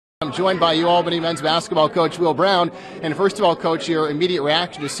I'm joined by UAlbany men's basketball coach Will Brown. And first of all, Coach, your immediate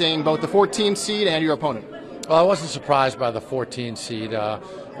reaction to seeing both the 14 seed and your opponent. Well, I wasn't surprised by the 14 seed.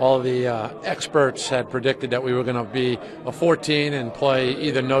 All the experts had predicted that we were going to be a 14 and play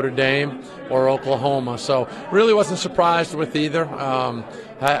either Notre Dame or Oklahoma. So really wasn't surprised with either.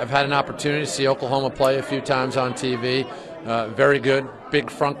 I've had an opportunity to see Oklahoma play a few times on TV. Very good, big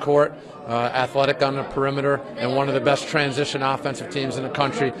front court. Athletic on the perimeter, and one of the best transition offensive teams in the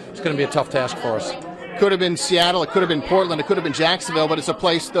country. It's going to be a tough task for us. Could have been Seattle, it could have been Portland, it could have been Jacksonville, but it's a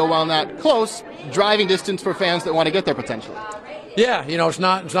place, though, while not close, driving distance for fans that want to get there potentially. Yeah, you know, it's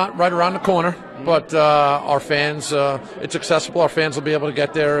not right around the corner, but our fans, it's accessible. Our fans will be able to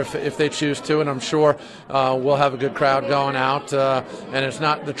get there if they choose to, and I'm sure we'll have a good crowd going out. And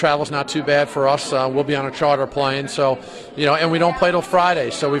the travel's not too bad for us. We'll be on a charter plane, so and we don't play till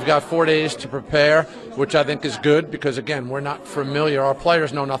Friday, so we've got 4 days to prepare, which I think is good because again, we're not familiar. Our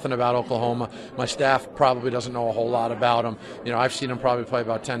players know nothing about Oklahoma. My staff probably doesn't know a whole lot about them. I've seen them probably play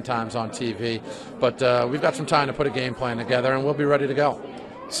about 10 times on TV, but we've got some time to put a game plan together, and we'll be ready to go.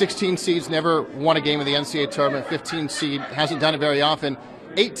 16 seeds never won a game in the NCAA tournament. 15 seed hasn't done it very often.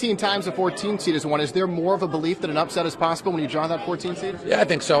 18 times a 14 seed has won. Is there more of a belief that an upset is possible when you draw that 14 seed? Yeah, I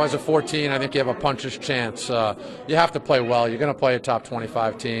think so. As a 14, I think you have a puncher's chance. You have to play well. You're going to play a top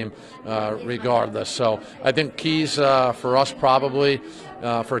 25 team regardless. So I think keys for us probably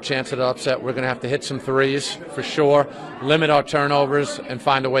for a chance at an upset, we're going to have to hit some threes for sure, limit our turnovers, and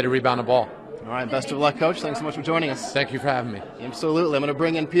find a way to rebound the ball. All right, best of luck, Coach. Thanks so much for joining us. Thank you for having me. Absolutely. I'm going to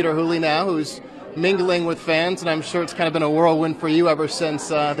bring in Peter Hooley now, who's mingling with fans, and I'm sure it's kind of been a whirlwind for you ever since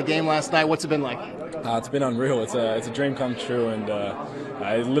the game last night. What's it been like? It's been unreal. It's a dream come true, and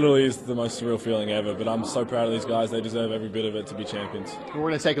it literally is the most surreal feeling ever. But I'm so proud of these guys. They deserve every bit of it to be champions. We're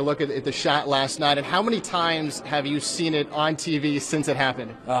going to take a look at the shot last night. And how many times have you seen it on TV since it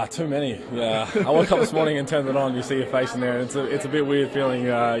happened? Too many. Yeah, I woke up this morning and turned it on. You see your face in there, and it's a bit weird feeling.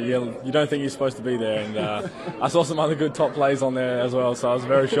 You don't think you're supposed to be there. And I saw some other good top plays on there as well, so I was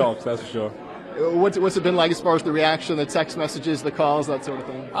very shocked. That's for sure. What's it been like as far as the reaction, the text messages, the calls, that sort of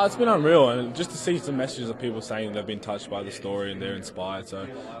thing? It's been unreal, and just to see some messages of people saying they've been touched by the story and they're inspired. So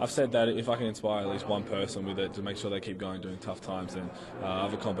I've said that if I can inspire at least one person with it to make sure they keep going during tough times, then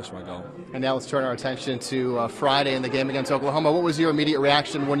I've accomplished my goal. And now let's turn our attention to Friday in the game against Oklahoma. What was your immediate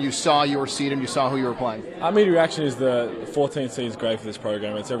reaction when you saw your seed and you saw who you were playing? Our immediate reaction is the 14th seed is great for this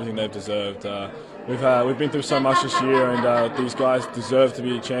program. It's everything they've deserved. We've been through so much this year, and these guys deserve to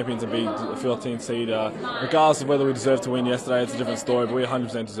be champions and be a 14th seed. Regardless of whether we deserve to win yesterday, it's a different story, but we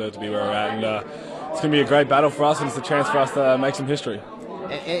 100% deserve to be where we're at. And it's going to be a great battle for us, and it's a chance for us to make some history.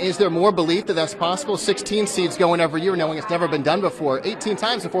 Is there more belief that that's possible? 16 seeds going every year, knowing it's never been done before. 18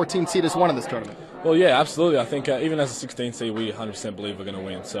 times the 14 seed has won in this tournament. Well, yeah, absolutely. I think even as a 16 seed, we 100% believe we're going to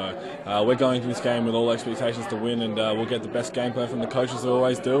win. So we're going to this game with all expectations to win, and we'll get the best game plan from the coaches as we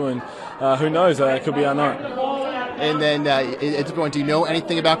always do. And who knows, it could be our night. And then, at this point, do you know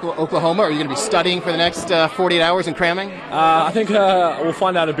anything about Oklahoma? Are you going to be studying for the next 48 hours and cramming? I think we'll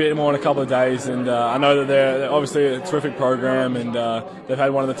find out a bit more in a couple of days. And I know that they're obviously a terrific program, and they've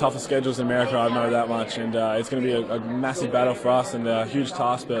had one of the toughest schedules in America. I know that much. And it's going to be a massive battle for us and a huge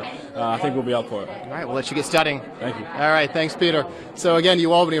task, but I think we'll be up for it. All right, we'll let you get studying. Thank you. All right, thanks, Peter. So, again,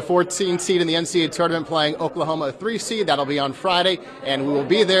 UAlbany, a 14 seed in the NCAA tournament, playing Oklahoma, a 3 seed. That'll be on Friday, and we will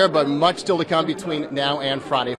be there, but much still to come between now and Friday.